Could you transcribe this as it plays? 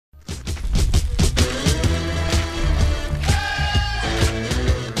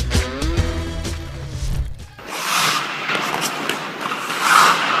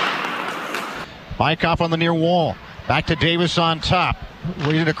Bykoff on the near wall. Back to Davis on top.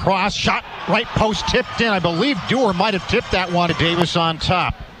 Leading across. Shot. Right post tipped in. I believe Dewar might have tipped that one. Davis on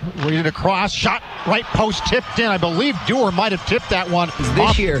top. Leading across. Shot. Right post tipped in. I believe Dewar might have tipped that one.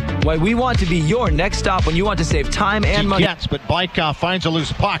 This year, why we want to be your next stop when you want to save time and money. Gets, but Bykoff finds a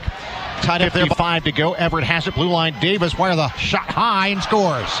loose puck. Tied up there. 5 to go. Everett has it. Blue line. Davis wire the shot high and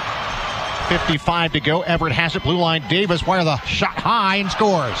scores. 55 to go. Everett has it. Blue line. Davis wire the shot high and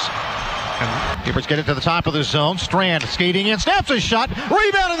scores. Keepers get it to the top of the zone. Strand skating in, snaps a shot,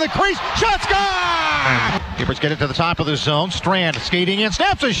 rebound in the crease, shot, score! Keepers get it to the top of the zone. Strand skating in,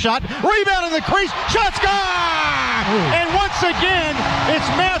 snaps a shot, rebound in the crease, shot, score! And once again, it's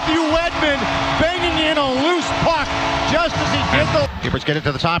Matthew Wedman banging in a loose puck just as he did the... Keepers get it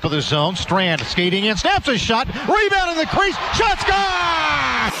to the top of the zone. Strand skating in, snaps a shot, rebound in the crease, shot,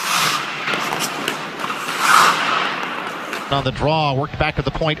 score! On the draw, worked back to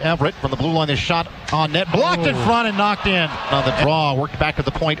the point. Everett from the blue line. This shot on net, blocked in front and knocked in. On the draw, worked back to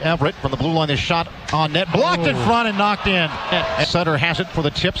the point. Everett from the blue line. This shot on net, blocked in front and knocked in. Sutter has it for the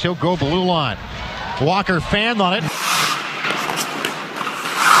tips. He'll go blue line. Walker fanned on it.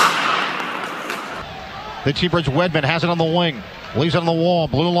 The T-Birds Wedman has it on the wing. Leaves it on the wall.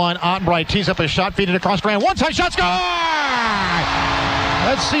 Blue line. Ottenbreit tees up a shot, feed it across Strand. One-time shot, score!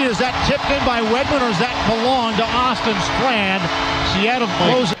 Let's see, is that tipped in by Wedman or does that belong to Austin Strand? Seattle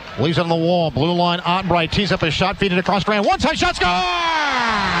blows it. Leaves it on the wall. Blue line. Ottenbreit tees up a shot, feed it across Strand. One-time shot, score!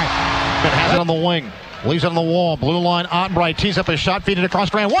 It has it on the wing. Leaves it on the wall. Blue line. Ottenbreit tees up a shot, feed it across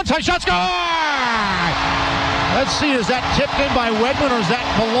Strand. One-time shot, score! Let's see, is that tipped in by Wedman or does that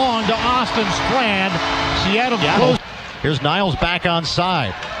belong to Austin Strand? Seattle blows. Here's Niles back on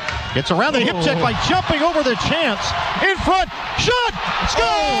side. Gets around the hip check by jumping over the chance. In front, shot, score!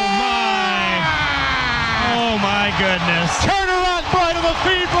 Oh my goodness. Turner Ottenbreit on the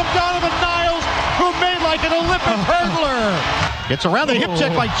feed from Donovan Niles, who made like an Olympic hurdler. Gets around the hip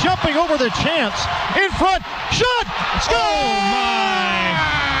check by jumping over the chance. In front, shot, score!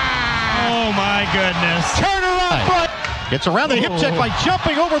 Oh my goodness. Turner Ottenbreit. Gets around the hip check by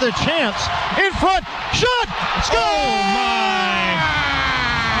jumping over the chance. In front, shot, score!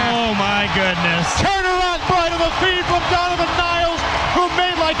 Oh my goodness. Turner Ottenbreit on the feed from Donovan Niles, who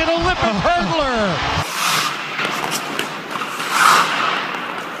made like an Olympic hurdler.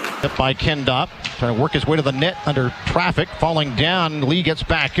 Hit by Kindopp, trying to work his way to the net under traffic, falling down. Lee gets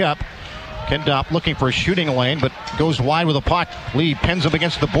back up. Kindopp looking for a shooting lane, but goes wide with the puck. Lee pins him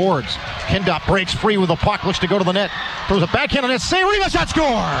against the boards. Kindopp breaks free with the puck, looks to go to the net. Throws a backhand on net, save, rebound shot, score!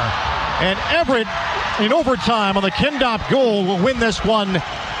 And Everett, in overtime on the Kindopp goal, will win this one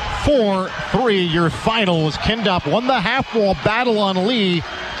 4-3. Your final was Kindopp won the half-wall battle on Lee.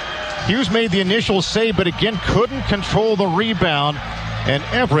 Hughes made the initial save, but again couldn't control the rebound. And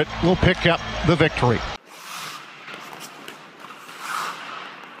Everett will pick up the victory.